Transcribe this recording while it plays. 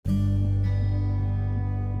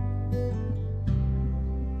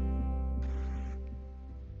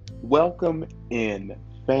Welcome in,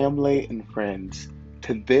 family and friends,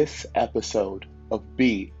 to this episode of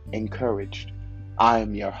Be Encouraged. I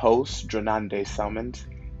am your host, Drenande Summons,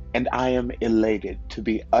 and I am elated to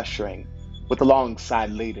be ushering, with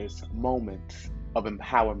alongside leaders, moments of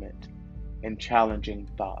empowerment and challenging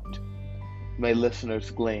thought. May listeners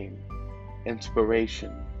glean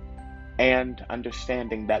inspiration and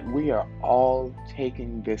understanding that we are all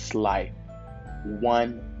taking this life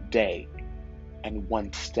one day and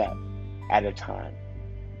one step at a time.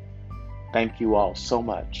 Thank you all so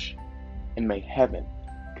much, and may heaven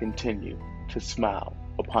continue to smile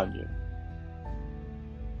upon you.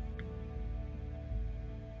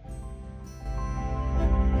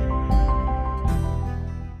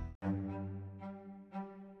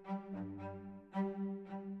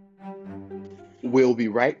 We'll be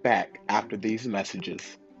right back after these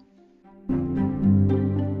messages.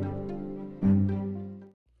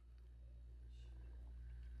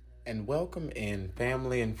 And welcome in,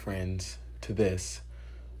 family and friends, to this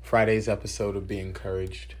Friday's episode of Be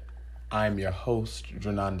Encouraged. I'm your host,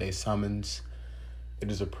 Drenande Summons. It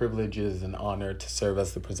is a privilege, it is an honor to serve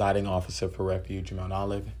as the presiding officer for Refuge Mount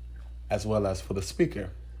Olive, as well as for the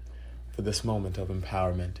speaker for this moment of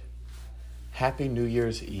empowerment. Happy New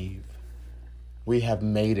Year's Eve. We have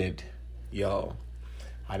made it, y'all.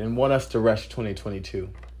 I didn't want us to rush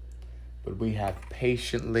 2022, but we have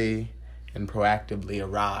patiently and proactively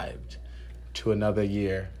arrived to another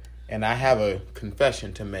year. And I have a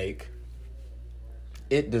confession to make.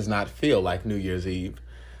 It does not feel like New Year's Eve.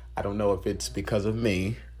 I don't know if it's because of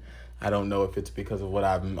me. I don't know if it's because of what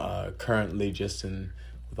I'm currently just in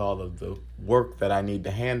with all of the work that I need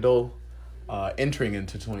to handle entering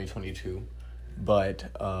into 2022. But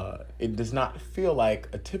it does not feel like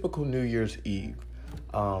a typical New Year's Eve.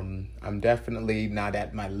 I'm definitely not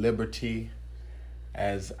at my liberty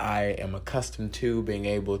as I am accustomed to, being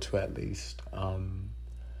able to at least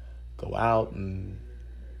go out and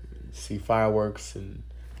see fireworks and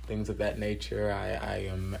things of that nature. I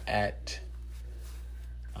am at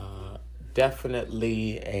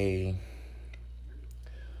definitely a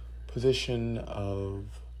position of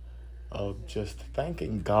just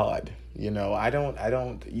thanking God. You know, I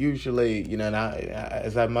don't usually, you know, and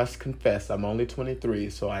as I must confess, I'm only 23,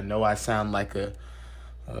 so I know I sound like a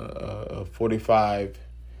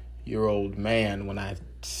 45-year-old man when I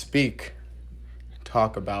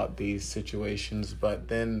talk about these situations, but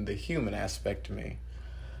then the human aspect to me,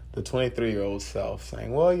 the 23-year-old self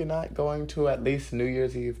saying, well, you're not going to at least New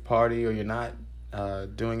Year's Eve party, or you're not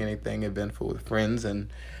doing anything eventful with friends. And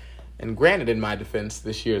granted, in my defense,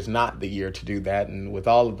 this year is not the year to do that. And with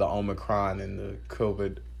all of the Omicron and the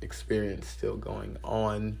COVID experience still going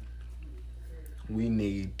on, we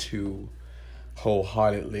need to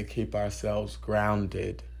wholeheartedly keep ourselves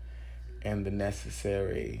grounded in the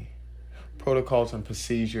necessary protocols and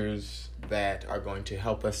procedures that are going to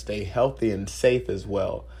help us stay healthy and safe as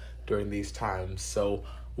well during these times. So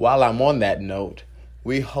while I'm on that note,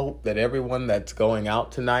 we hope that everyone that's going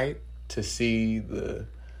out tonight to see the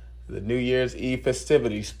New Year's Eve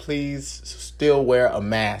festivities, please still wear a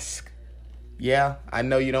mask. Yeah, I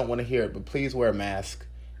know you don't want to hear it, but please wear a mask.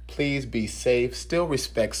 Please be safe. Still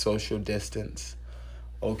respect social distance.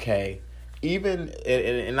 Okay. Even,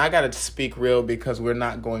 and I got to speak real because we're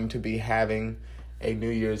not going to be having a New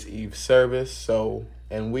Year's Eve service. So,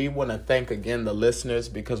 and we want to thank again the listeners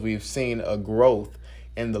because we've seen a growth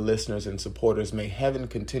in the listeners and supporters. May heaven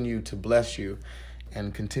continue to bless you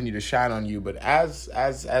and continue to shine on you. But as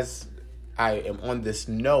I am on this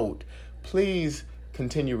note, please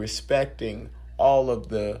continue respecting all of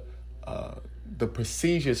the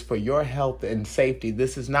procedures for your health and safety.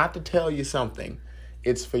 This is not to tell you something.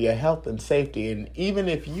 It's for your health and safety. And even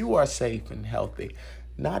if you are safe and healthy,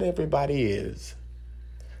 not everybody is.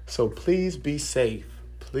 So please be safe.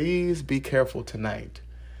 Please be careful tonight.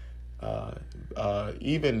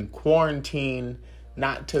 Even quarantine,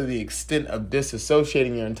 not to the extent of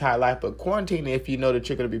disassociating your entire life, but quarantine if you know that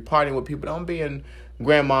you're going to be partying with people. Don't be in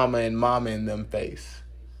grandmama and mama in them face.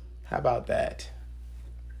 How about that?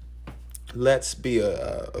 Let's be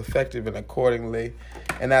effective and accordingly.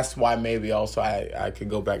 And that's why maybe also I could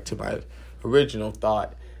go back to my original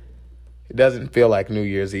thought. It doesn't feel like New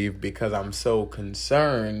Year's Eve because I'm so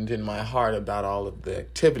concerned in my heart about all of the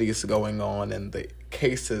activities going on and the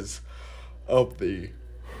cases of the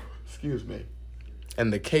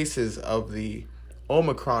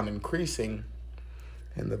Omicron increasing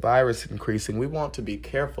and the virus increasing. We want to be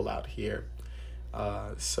careful out here.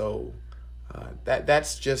 So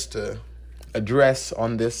that's just a address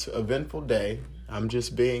on this eventful day. I'm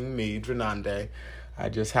just being me, Drenande. I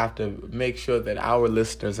just have to make sure that our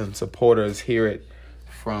listeners and supporters hear it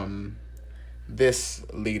from this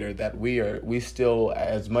leader that we still,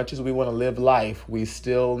 as much as we want to live life, we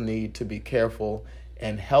still need to be careful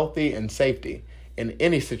and healthy and safety in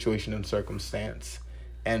any situation and circumstance.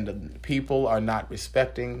 And people are not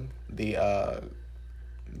respecting the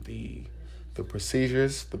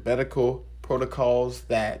procedures, the medical protocols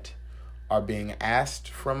that are being asked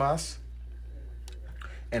from us.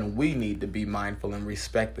 And we need to be mindful and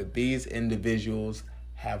respect that these individuals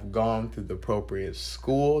have gone through the appropriate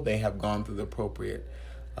school. They have gone through the appropriate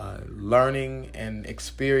learning and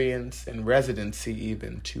experience and residency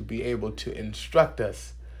even to be able to instruct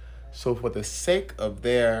us. So for the sake of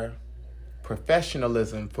their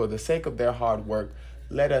professionalism, for the sake of their hard work,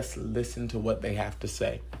 let us listen to what they have to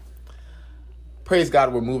say. Praise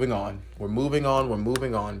God, we're moving on. We're moving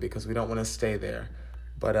on because we don't want to stay there.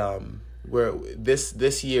 But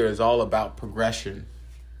this year is all about progression.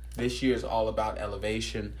 This year is all about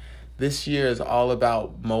elevation. This year is all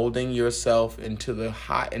about molding yourself into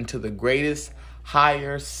the greatest,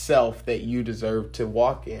 higher self that you deserve to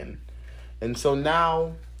walk in. And so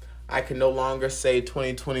now I can no longer say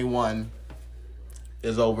 2021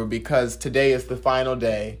 is over, because today is the final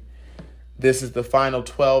day. This is the final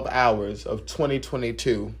 12 hours of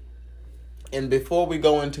 2022. And before we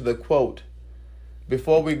go into the quote,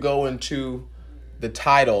 before we go into the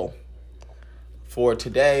title for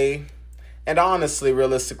today, and honestly,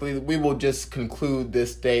 realistically, we will just conclude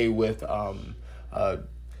this day with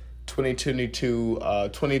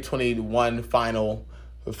 2021 final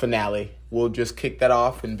finale. We'll just kick that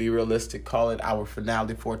off and be realistic, call it our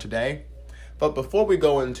finale for today. But before we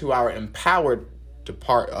go into our empowered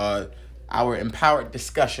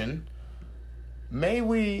discussion, may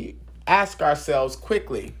we ask ourselves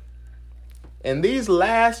quickly, in these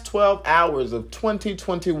last 12 hours of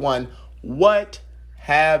 2021, what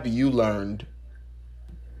have you learned?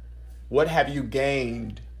 What have you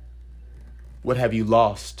gained? What have you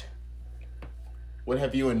lost? What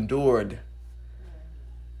have you endured?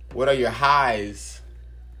 What are your highs?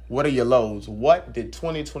 What are your lows? What did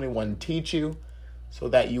 2021 teach you so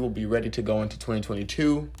that you will be ready to go into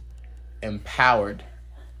 2022 empowered,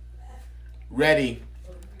 ready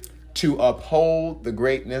to uphold the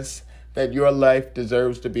greatness that your life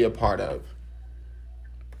deserves to be a part of?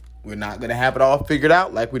 We're not going to have it all figured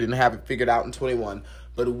out like we didn't have it figured out in 21.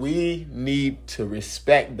 But we need to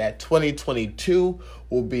respect that 2022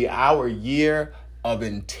 will be our year of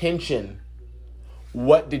intention.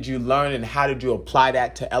 What did you learn and how did you apply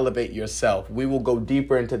that to elevate yourself? We will go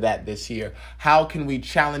deeper into that this year. How can we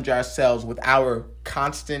challenge ourselves with our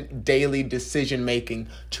constant daily decision making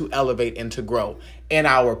to elevate and to grow in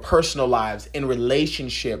our personal lives, in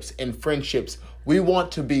relationships, in friendships? We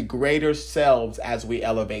want to be greater selves as we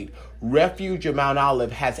elevate. Refuge of Mount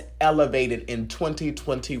Olive has elevated in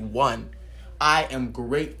 2021. I am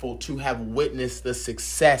grateful to have witnessed the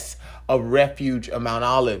success of Refuge of Mount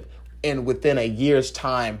Olive. And within a year's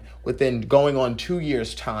time, within going on 2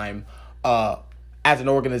 years' time, as an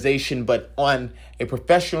organization, but on a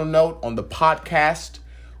professional note, on the podcast,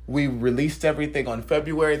 we released everything on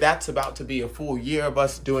February. That's about to be a full year of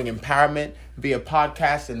us doing empowerment via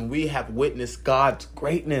podcast, and we have witnessed God's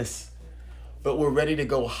greatness. But we're ready to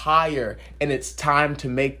go higher, and it's time to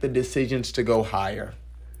make the decisions to go higher.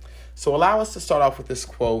 So allow us to start off with this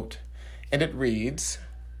quote, and it reads,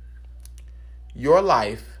 "Your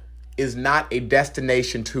life is not a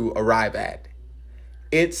destination to arrive at.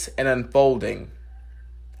 It's an unfolding.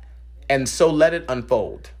 And so let it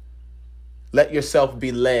unfold. Let yourself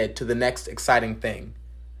be led to the next exciting thing.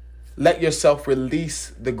 Let yourself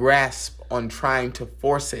release the grasp on trying to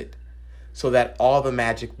force it so that all the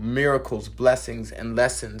magic, miracles, blessings, and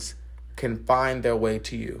lessons can find their way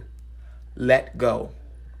to you. Let go.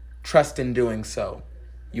 Trust in doing so.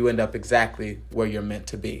 You end up exactly where you're meant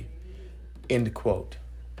to be." End quote.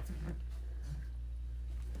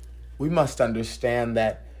 We must understand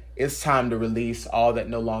that it's time to release all that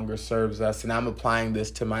no longer serves us. And I'm applying this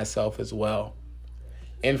to myself as well.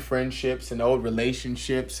 In friendships and old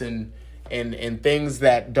relationships and things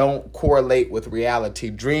that don't correlate with reality,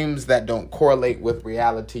 dreams that don't correlate with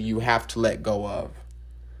reality, you have to let go of.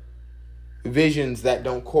 Visions that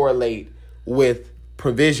don't correlate with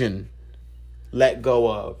provision, let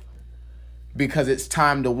go of. Because it's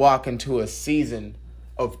time to walk into a season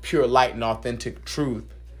of pure light and authentic truth.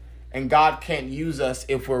 And God can't use us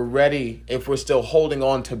if we're ready, if we're still holding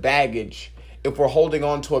on to baggage, if we're holding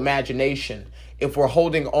on to imagination, if we're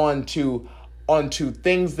holding on to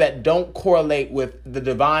things that don't correlate with the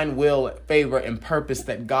divine will, favor, and purpose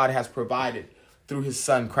that God has provided through his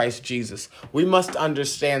Son, Christ Jesus. We must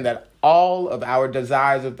understand that all of our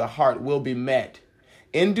desires of the heart will be met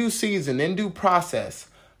in due season, in due process,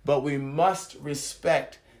 but we must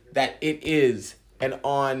respect that it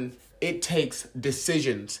takes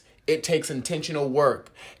decisions. It takes intentional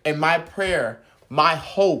work. And my prayer, my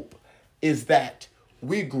hope is that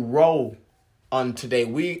we grow on today.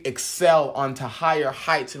 We excel onto higher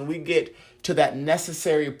heights and we get to that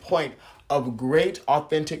necessary point of great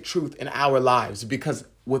authentic truth in our lives. Because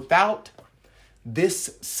without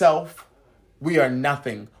this self, we are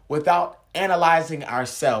nothing. Without analyzing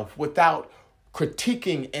ourselves, without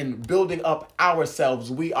critiquing and building up ourselves,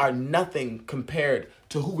 we are nothing compared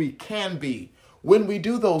to who we can be when we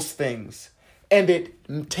do those things. And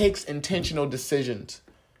it takes intentional decisions.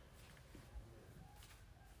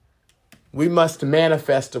 We must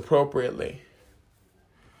manifest appropriately.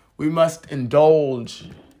 We must indulge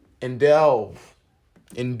and delve,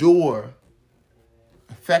 endure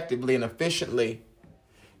effectively and efficiently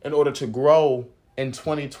in order to grow in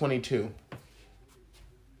 2022.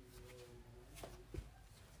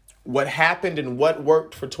 What happened and what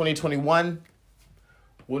worked for 2021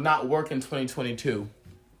 will not work in 2022.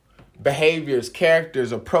 Behaviors,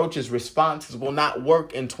 characters, approaches, responses will not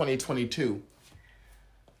work in 2022.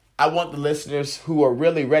 I want the listeners who are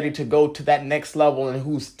really ready to go to that next level and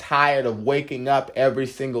who's tired of waking up every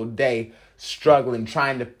single day, struggling,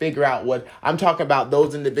 trying to figure out what I'm talking about.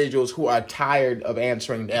 Those individuals who are tired of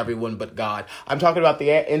answering to everyone but God. I'm talking about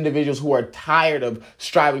the individuals who are tired of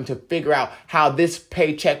striving to figure out how this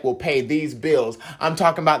paycheck will pay these bills. I'm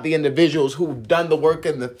talking about the individuals who've done the work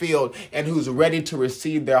in the field and who's ready to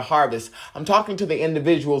receive their harvest. I'm talking to the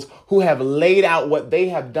individuals who have laid out what they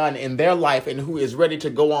have done in their life and who is ready to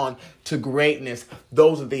go on to greatness.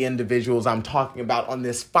 Those are the individuals I'm talking about on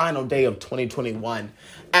this final day of 2021.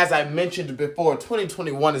 As I mentioned before,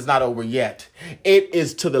 2021 is not over yet. It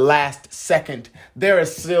is to the last second. There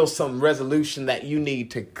is still some resolution that you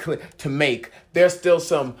need to make. There's still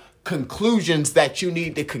some conclusions that you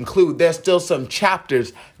need to conclude. There's still some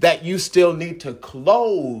chapters that you still need to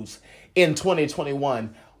close in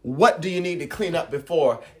 2021. What do you need to clean up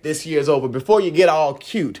before this year is over? Before you get all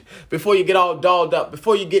cute, before you get all dolled up,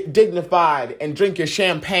 before you get dignified and drink your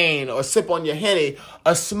champagne or sip on your Henny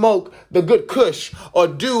or smoke the good kush or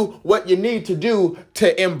do what you need to do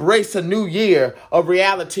to embrace a new year of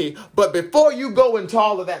reality. But before you go into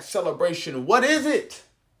all of that celebration, what is it?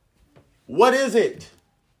 What is it?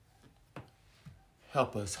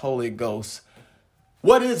 Help us, Holy Ghost.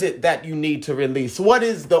 What is it that you need to release? What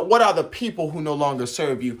are the people who no longer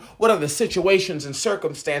serve you? What are the situations and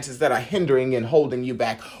circumstances that are hindering and holding you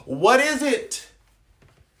back? What is it?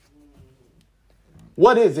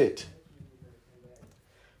 What is it?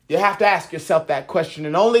 You have to ask yourself that question,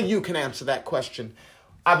 and only you can answer that question.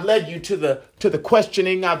 I've led you to the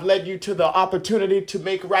questioning. I've led you to the opportunity to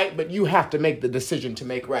make right, but you have to make the decision to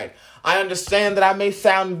make right. I understand that I may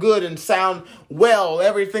sound good and sound well,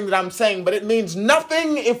 everything that I'm saying, but it means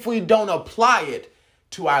nothing if we don't apply it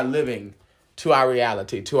to our living, to our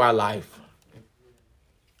reality, to our life.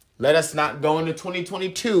 Let us not go into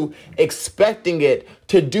 2022 expecting it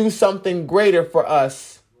to do something greater for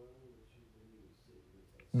us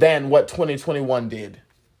than what 2021 did.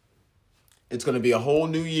 It's going to be a whole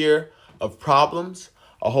new year of problems,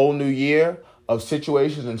 a whole new year of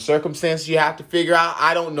situations and circumstances you have to figure out.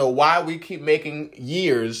 I don't know why we keep making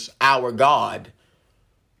years our God.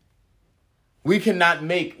 We cannot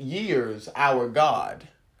make years our God.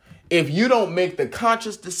 If you don't make the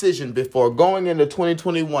conscious decision before going into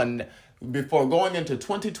 2021, before going into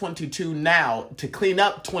 2022 now to clean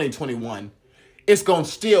up 2021, it's going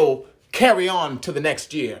to still carry on to the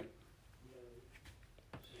next year.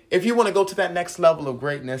 If you want to go to that next level of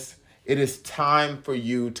greatness, it is time for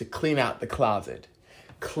you to clean out the closet,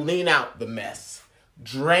 clean out the mess,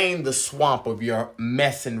 drain the swamp of your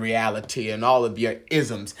mess in reality and all of your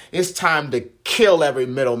isms. It's time to kill every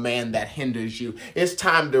middleman that hinders you. It's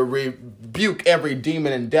time to rebuke every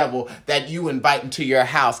demon and devil that you invite into your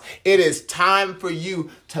house. It is time for you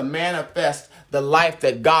to manifest the life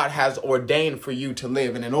that God has ordained for you to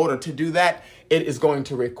live. And in order to do that, it is going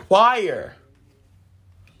to require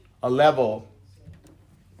a level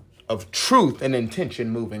of truth and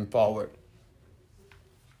intention moving forward.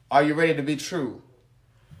 Are you ready to be true?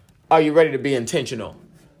 Are you ready to be intentional?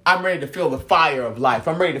 I'm ready to feel the fire of life.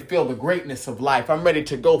 I'm ready to feel the greatness of life. I'm ready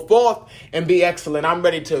to go forth and be excellent. I'm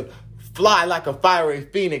ready to fly like a fiery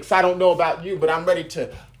phoenix. I don't know about you, but I'm ready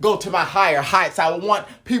to go to my higher heights. I want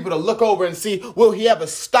people to look over and see, will he ever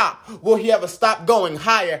stop? Will he ever stop going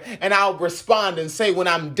higher? And I'll respond and say, when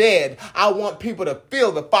I'm dead, I want people to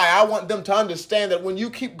feel the fire. I want them to understand that when you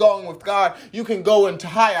keep going with God, you can go into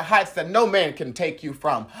higher heights that no man can take you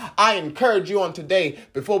from. I encourage you on today,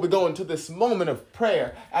 before we go into this moment of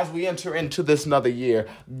prayer, as we enter into this another year,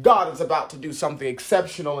 God is about to do something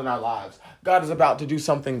exceptional in our lives. God is about to do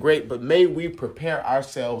something great, but may we prepare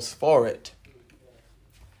ourselves for it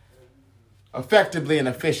effectively and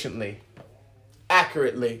efficiently,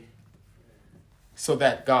 accurately, so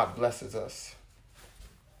that God blesses us.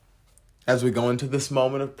 As we go into this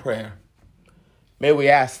moment of prayer, may we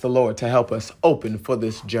ask the Lord to help us open for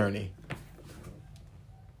this journey.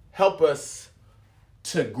 Help us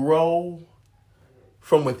to grow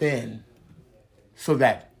from within so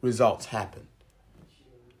that results happen.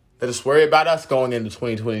 Let us worry about us going into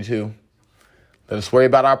 2022. Let us worry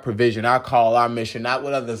about our provision, our call, our mission, not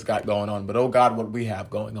what others got going on, but, oh God, what we have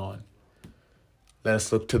going on. Let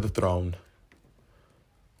us look to the throne.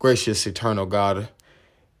 Gracious, eternal God,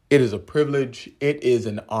 it is a privilege, it is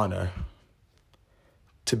an honor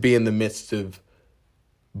to be in the midst of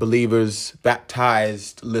believers,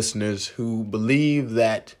 baptized listeners who believe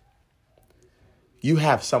that you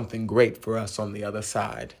have something great for us on the other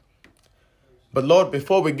side. But Lord,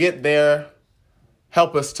 before we get there,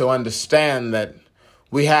 help us to understand that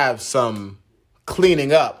we have some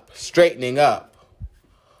cleaning up, straightening up,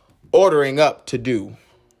 ordering up to do.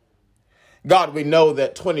 God, we know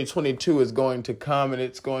that 2022 is going to come and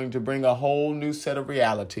it's going to bring a whole new set of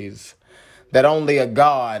realities that only a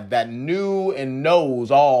God that knew and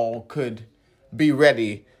knows all could be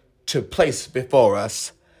ready to place before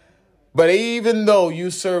us. But even though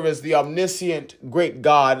you serve as the omniscient, great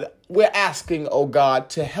God, we're asking, oh God,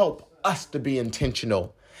 to help us to be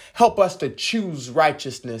intentional. Help us to choose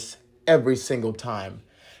righteousness every single time.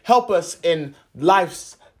 Help us in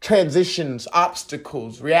life's transitions,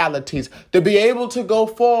 obstacles, realities, to be able to go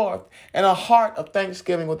forth in a heart of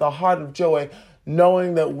thanksgiving, with a heart of joy,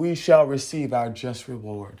 knowing that we shall receive our just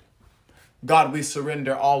reward. God, we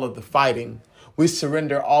surrender all of the fighting. We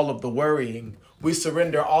surrender all of the worrying. We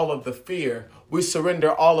surrender all of the fear. We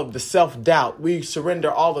surrender all of the self-doubt. We surrender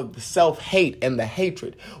all of the self-hate and the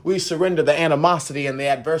hatred. We surrender the animosity and the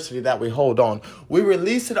adversity that we hold on. We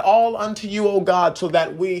release it all unto you, O God, so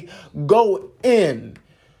that we go in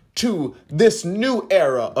to this new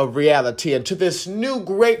era of reality and to this new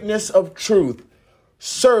greatness of truth,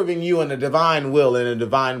 serving you in a divine will and a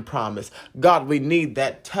divine promise. God, we need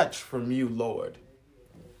that touch from you, Lord.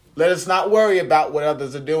 Let us not worry about what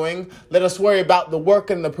others are doing. Let us worry about the work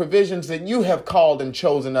and the provisions that you have called and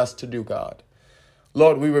chosen us to do, God.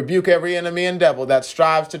 Lord, we rebuke every enemy and devil that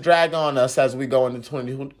strives to drag on us as we go into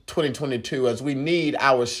 2022, as we need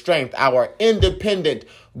our strength, our independent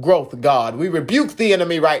growth, God. We rebuke the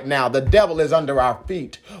enemy right now. The devil is under our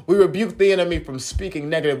feet. We rebuke the enemy from speaking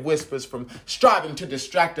negative whispers, from striving to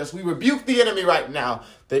distract us. We rebuke the enemy right now.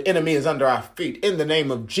 The enemy is under our feet. In the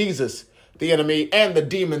name of Jesus, the enemy and the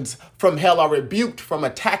demons from hell are rebuked from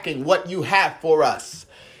attacking what you have for us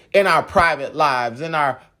in our private lives, in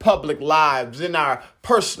our public lives, in our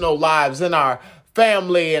personal lives, in our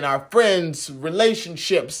family and our friends,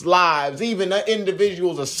 relationships, lives, even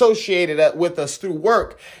individuals associated with us through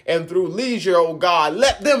work and through leisure, oh God.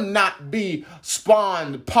 Let them not be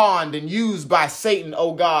spawned, pawned, and used by Satan,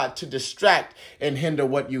 oh God, to distract and hinder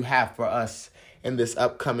what you have for us in this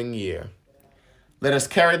upcoming year. Let us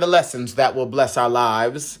carry the lessons that will bless our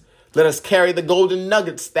lives. Let us carry the golden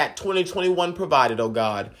nuggets that 2021 provided, oh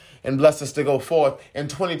God, and bless us to go forth in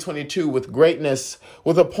 2022 with greatness,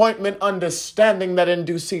 with appointment, understanding that in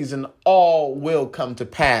due season all will come to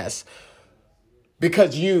pass,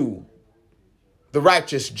 because you, the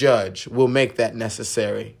righteous judge, will make that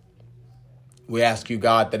necessary. We ask you,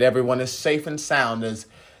 God, that everyone is safe and sound as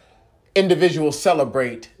individuals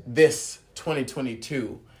celebrate this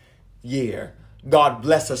 2022 year. God,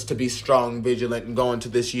 bless us to be strong, vigilant, and go into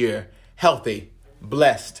this year healthy,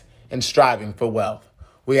 blessed, and striving for wealth.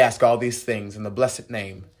 We ask all these things in the blessed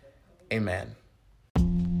name. Amen.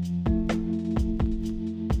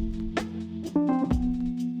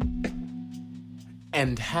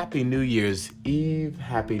 And Happy New Year's Eve.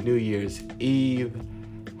 Happy New Year's Eve.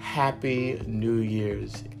 Happy New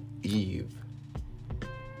Year's Eve.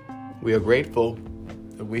 We are grateful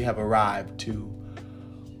that we have arrived to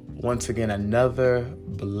once again another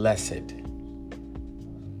blessed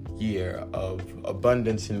year of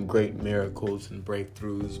abundance and great miracles and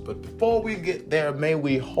breakthroughs. But before we get there, may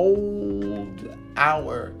we hold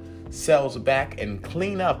ourselves back and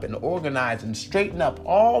clean up and organize and straighten up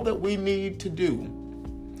all that we need to do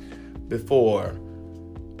before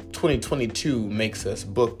 2022 makes us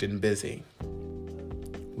booked and busy.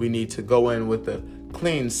 We need to go in with a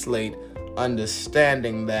clean slate,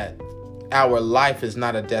 understanding that our life is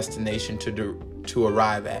not a destination to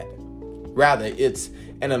arrive at. Rather, it's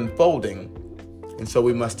an unfolding, and so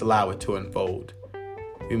we must allow it to unfold.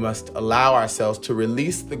 We must allow ourselves to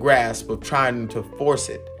release the grasp of trying to force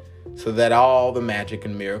it, so that all the magic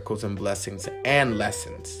and miracles and blessings and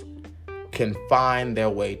lessons can find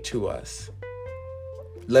their way to us.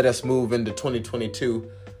 Let us move into 2022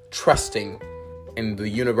 trusting in the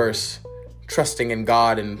universe, trusting in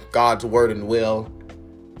God and God's word and will,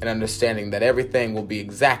 and understanding that everything will be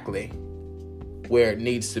exactly where it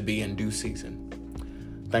needs to be in due season.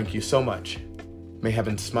 Thank you so much. May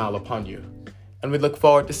heaven smile upon you. And we look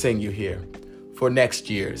forward to seeing you here for next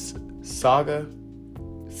year's saga,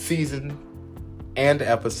 season, and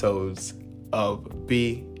episodes of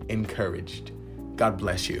Be Encouraged. God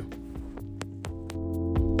bless you.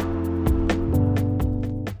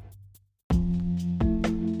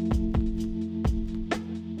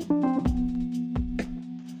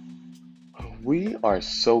 We are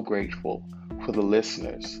so grateful for the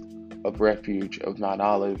listeners of Refuge of Mount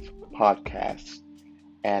Olive podcast,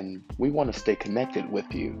 and we want to stay connected with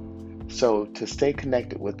you. So to stay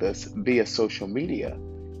connected with us via social media,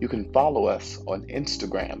 you can follow us on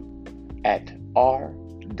Instagram at r.o.m.o__.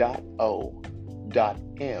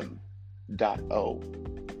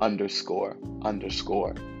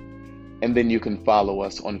 And then you can follow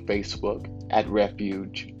us on Facebook at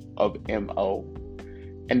Refuge of MO.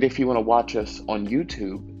 And if you want to watch us on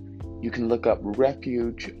YouTube, you can look up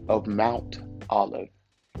Refuge of Mount Olive,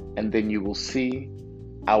 and then you will see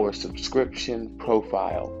our subscription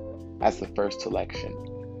profile as the first selection.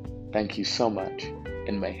 Thank you so much,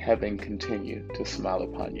 and may heaven continue to smile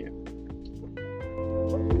upon you.